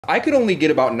I could only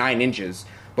get about 9 inches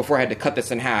before I had to cut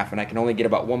this in half, and I can only get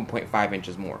about 1.5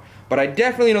 inches more. But I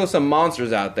definitely know some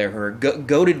monsters out there who are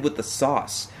goated with the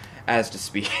sauce, as to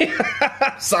speak.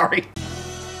 Sorry.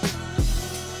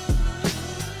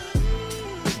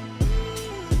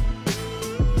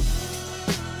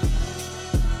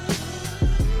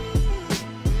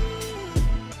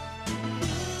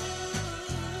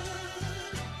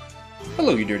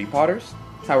 Hello, you dirty potters.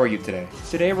 How are you today?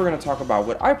 Today we're going to talk about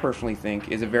what I personally think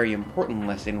is a very important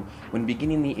lesson when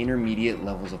beginning the intermediate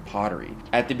levels of pottery.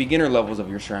 At the beginner levels of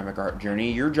your ceramic art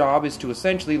journey, your job is to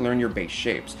essentially learn your base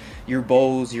shapes, your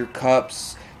bowls, your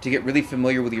cups, to get really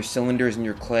familiar with your cylinders and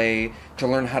your clay, to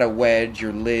learn how to wedge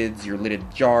your lids, your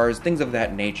lidded jars, things of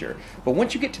that nature. But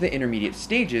once you get to the intermediate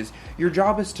stages, your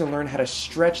job is to learn how to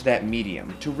stretch that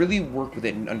medium, to really work with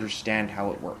it and understand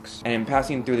how it works. And in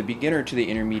passing through the beginner to the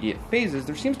intermediate phases,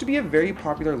 there seems to be a very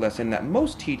popular lesson that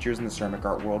most teachers in the ceramic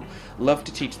art world love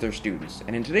to teach their students.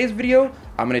 And in today's video,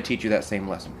 I'm going to teach you that same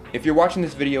lesson. If you're watching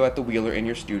this video at the wheel or in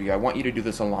your studio, I want you to do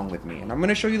this along with me. And I'm going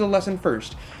to show you the lesson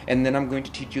first, and then I'm going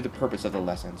to teach you the purpose of the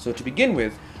lesson. So to begin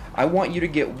with, I want you to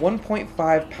get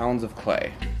 1.5 pounds of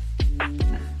clay.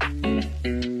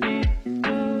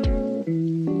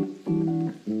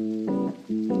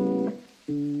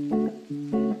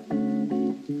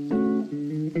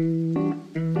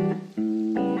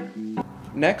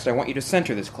 Next, I want you to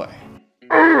center this clay.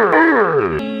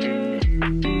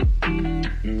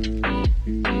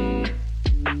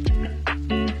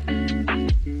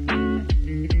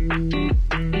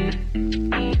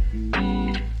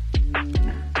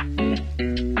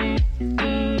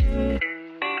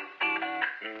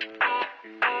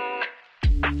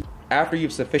 After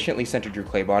you've sufficiently centered your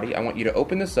clay body, I want you to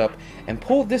open this up and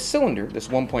pull this cylinder, this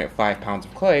 1.5 pounds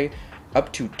of clay,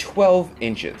 up to 12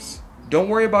 inches. Don't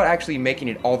worry about actually making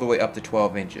it all the way up to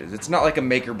 12 inches. It's not like a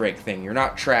make or break thing. You're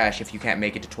not trash if you can't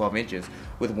make it to 12 inches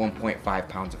with 1.5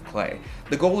 pounds of clay.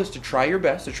 The goal is to try your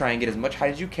best to try and get as much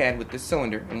height as you can with this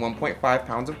cylinder and 1.5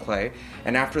 pounds of clay,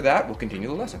 and after that, we'll continue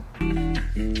the lesson.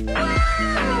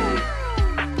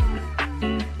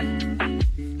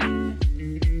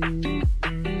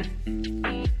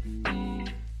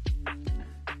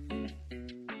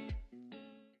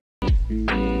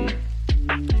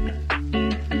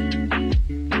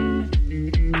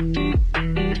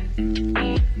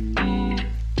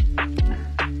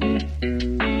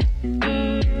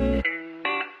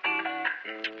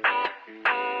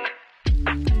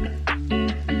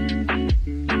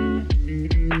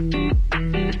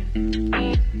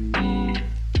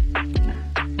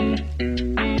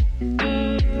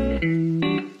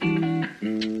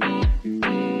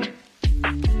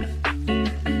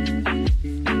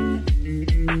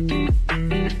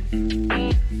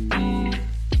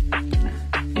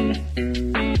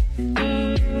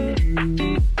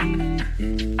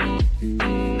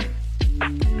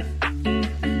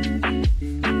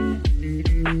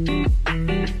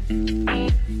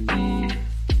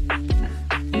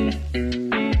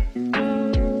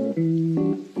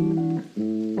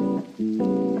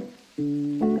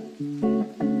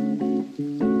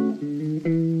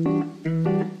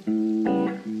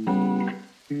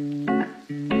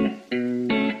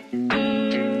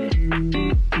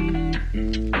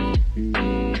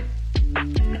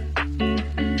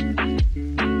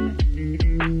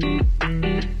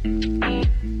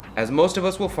 As most of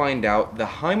us will find out, the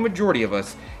high majority of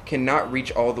us cannot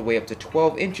reach all the way up to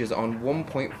 12 inches on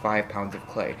 1.5 pounds of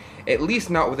clay, at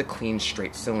least not with a clean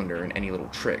straight cylinder and any little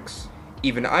tricks.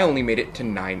 Even I only made it to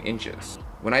 9 inches.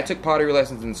 When I took pottery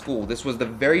lessons in school, this was the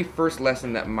very first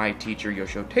lesson that my teacher,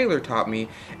 Yosho Taylor, taught me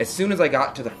as soon as I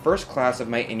got to the first class of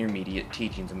my intermediate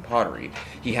teachings in pottery.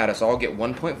 He had us all get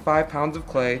 1.5 pounds of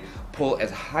clay, pull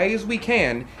as high as we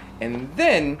can, and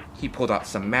then he pulled out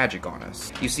some magic on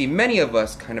us. You see, many of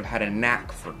us kind of had a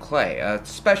knack for clay, a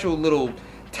special little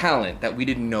talent that we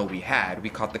didn't know we had. We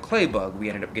caught the clay bug. We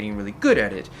ended up getting really good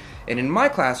at it. And in my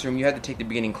classroom, you had to take the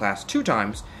beginning class 2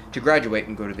 times to graduate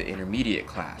and go to the intermediate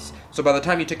class. So by the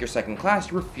time you took your second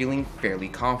class, you were feeling fairly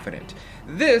confident.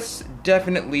 This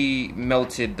definitely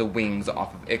melted the wings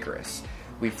off of Icarus.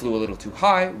 We flew a little too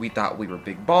high. We thought we were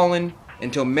big ballin',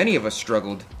 until many of us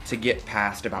struggled to get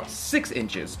past about 6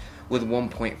 inches with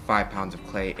 1.5 pounds of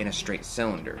clay in a straight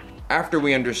cylinder. After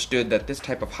we understood that this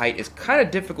type of height is kind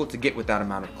of difficult to get with that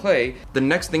amount of clay, the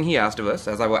next thing he asked of us,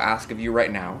 as I will ask of you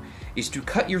right now, is to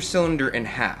cut your cylinder in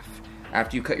half.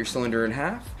 After you cut your cylinder in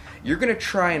half, you're going to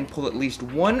try and pull at least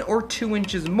 1 or 2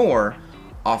 inches more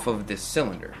off of this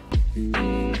cylinder.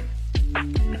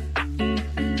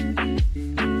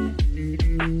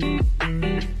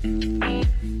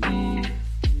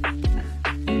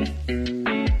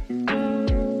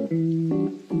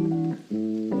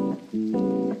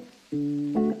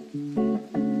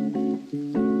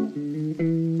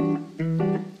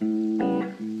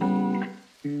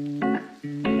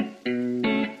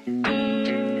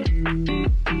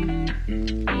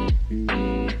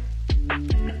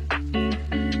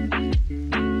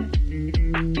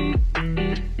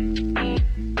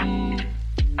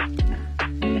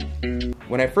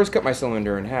 When I first cut my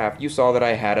cylinder in half, you saw that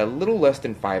I had a little less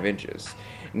than 5 inches.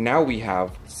 Now we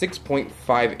have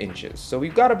 6.5 inches, so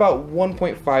we've got about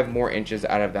 1.5 more inches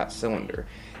out of that cylinder.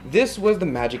 This was the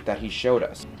magic that he showed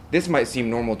us. This might seem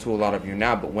normal to a lot of you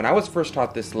now, but when I was first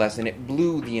taught this lesson, it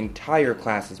blew the entire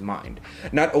class's mind.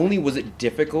 Not only was it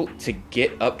difficult to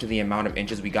get up to the amount of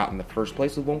inches we got in the first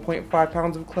place with 1.5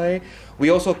 pounds of clay, we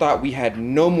also thought we had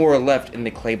no more left in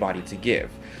the clay body to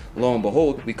give. Lo and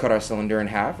behold, we cut our cylinder in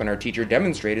half, and our teacher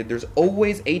demonstrated there's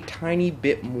always a tiny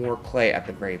bit more clay at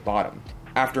the very bottom.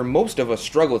 After most of us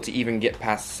struggled to even get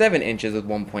past 7 inches with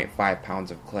 1.5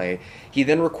 pounds of clay, he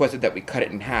then requested that we cut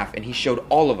it in half, and he showed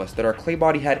all of us that our clay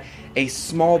body had a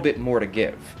small bit more to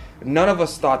give. None of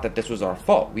us thought that this was our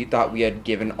fault. We thought we had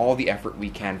given all the effort we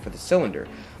can for the cylinder.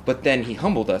 But then he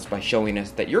humbled us by showing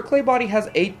us that your clay body has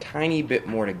a tiny bit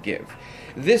more to give.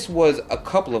 This was a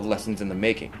couple of lessons in the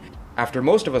making. After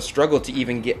most of us struggled to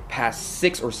even get past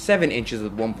 6 or 7 inches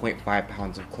with 1.5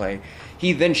 pounds of clay,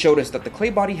 he then showed us that the clay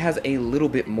body has a little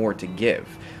bit more to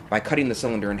give by cutting the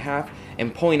cylinder in half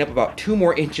and pulling up about 2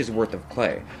 more inches worth of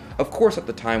clay. Of course, at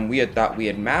the time, we had thought we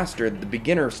had mastered the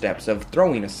beginner steps of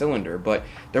throwing a cylinder, but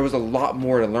there was a lot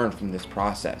more to learn from this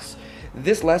process.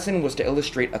 This lesson was to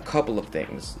illustrate a couple of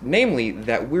things, namely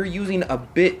that we're using a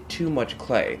bit too much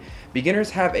clay. Beginners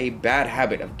have a bad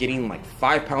habit of getting like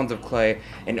 5 pounds of clay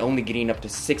and only getting up to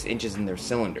 6 inches in their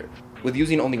cylinder. With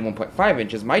using only 1.5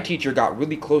 inches, my teacher got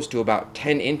really close to about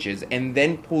 10 inches and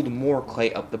then pulled more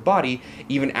clay up the body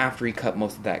even after he cut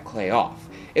most of that clay off,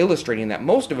 illustrating that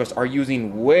most of us are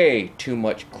using way too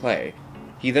much clay.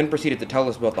 He then proceeded to tell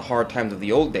us about the hard times of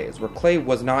the old days, where clay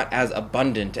was not as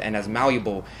abundant and as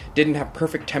malleable, didn't have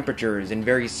perfect temperatures, and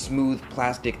very smooth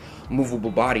plastic movable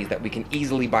bodies that we can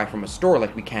easily buy from a store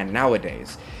like we can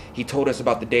nowadays. He told us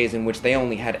about the days in which they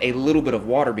only had a little bit of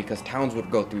water because towns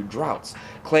would go through droughts.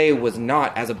 Clay was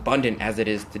not as abundant as it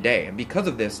is today, and because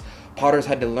of this, potters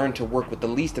had to learn to work with the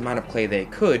least amount of clay they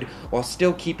could while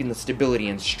still keeping the stability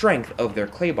and strength of their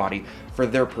clay body for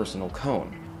their personal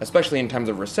cone. Especially in times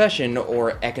of recession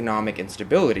or economic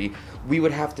instability, we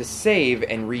would have to save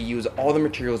and reuse all the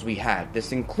materials we had.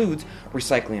 This includes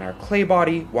recycling our clay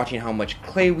body, watching how much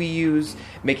clay we use,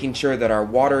 making sure that our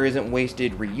water isn't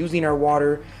wasted, reusing our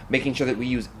water, making sure that we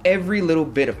use every little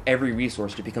bit of every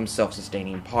resource to become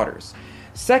self-sustaining potters.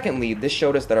 Secondly, this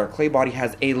showed us that our clay body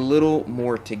has a little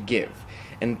more to give.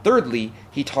 And thirdly,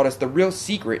 he taught us the real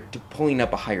secret to pulling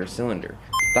up a higher cylinder.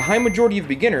 The high majority of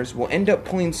beginners will end up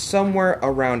pulling somewhere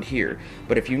around here,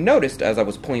 but if you noticed as I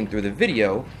was pulling through the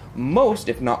video, most,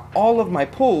 if not all of my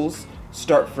pulls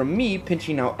start from me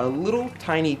pinching out a little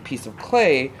tiny piece of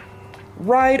clay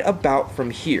right about from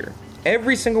here.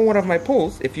 Every single one of my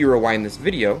pulls, if you rewind this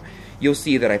video, you'll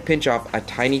see that I pinch off a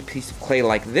tiny piece of clay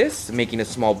like this, making a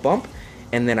small bump,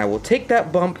 and then I will take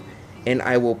that bump and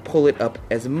I will pull it up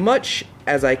as much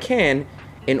as I can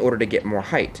in order to get more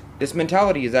height. This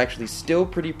mentality is actually still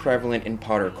pretty prevalent in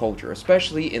potter culture,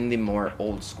 especially in the more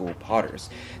old school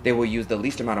potters. They will use the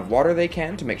least amount of water they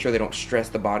can to make sure they don't stress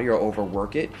the body or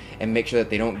overwork it, and make sure that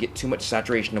they don't get too much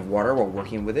saturation of water while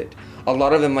working with it. A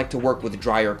lot of them like to work with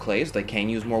drier clays. They can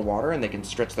use more water and they can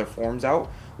stretch their forms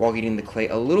out while getting the clay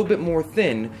a little bit more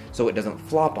thin so it doesn't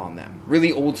flop on them.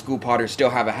 Really old school potters still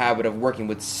have a habit of working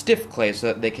with stiff clay so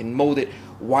that they can mold it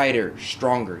wider,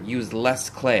 stronger, use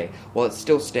less clay while it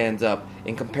still stands up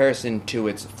in comparison to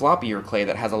its floppier clay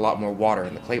that has a lot more water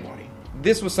in the clay body.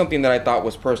 This was something that I thought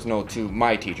was personal to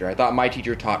my teacher. I thought my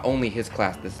teacher taught only his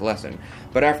class this lesson.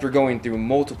 But after going through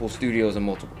multiple studios and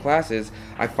multiple classes,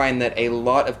 I find that a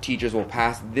lot of teachers will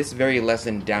pass this very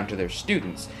lesson down to their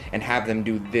students and have them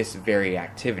do this very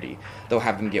activity. They'll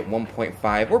have them get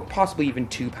 1.5 or possibly even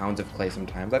 2 pounds of clay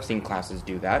sometimes. I've seen classes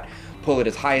do that. Pull it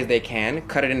as high as they can,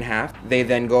 cut it in half. They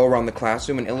then go around the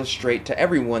classroom and illustrate to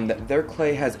everyone that their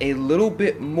clay has a little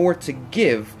bit more to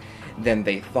give than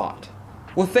they thought.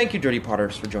 Well, thank you, Dirty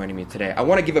Potters, for joining me today. I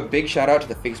want to give a big shout out to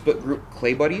the Facebook group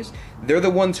Clay Buddies. They're the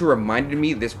ones who reminded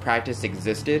me this practice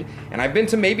existed, and I've been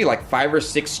to maybe like 5 or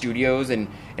 6 studios, and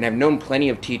I've known plenty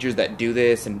of teachers that do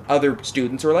this, and other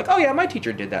students who are like, oh yeah, my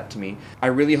teacher did that to me. I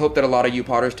really hope that a lot of you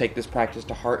potters take this practice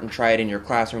to heart and try it in your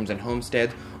classrooms and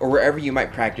homesteads, or wherever you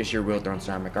might practice your real thrown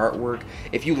ceramic artwork.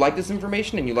 If you like this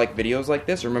information and you like videos like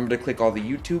this, remember to click all the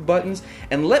YouTube buttons,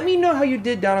 and let me know how you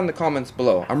did down in the comments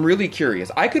below. I'm really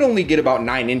curious. I could only get about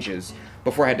 9 inches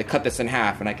before I had to cut this in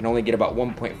half, and I can only get about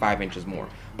 1.5 inches more.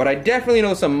 But I definitely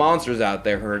know some monsters out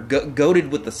there who are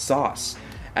goated with the sauce.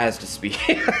 as to speak.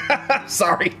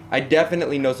 Sorry. I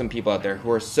definitely know some people out there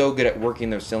who are so good at working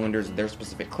their cylinders with their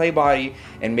specific clay body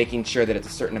and making sure that it's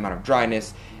a certain amount of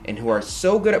dryness, and who are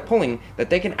so good at pulling that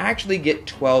they can actually get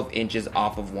 12 inches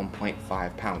off of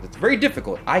 1.5 pounds. It's very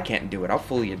difficult. I can't do it. I'll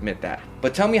fully admit that.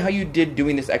 But tell me how you did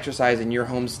doing this exercise in your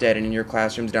homestead and in your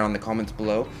classrooms down in the comments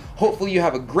below. Hopefully you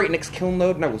have a great next kiln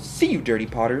load, and I will see you, Dirty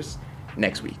Potters,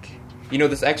 next week. You know,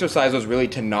 this exercise was really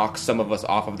to knock some of us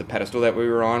off of the pedestal that we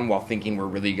were on while thinking we're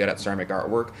really good at ceramic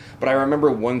artwork. But I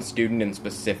remember one student in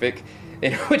specific,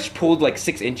 in which pulled like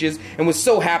 6 inches and was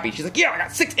so happy. She's like, yeah, I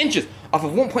got 6 inches off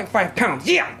of 1.5 pounds.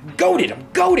 Yeah, I'm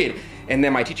goated. And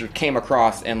then my teacher came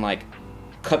across and like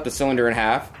cut the cylinder in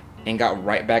half and got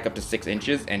right back up to 6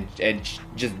 inches and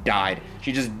just died.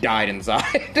 She just died inside.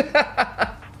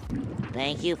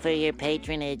 Thank you for your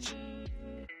patronage.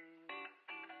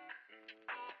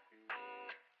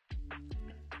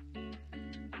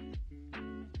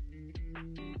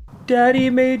 Daddy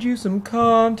made you some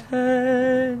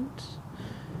content.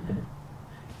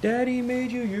 Daddy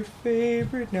made you your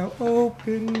favorite, now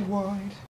open wide.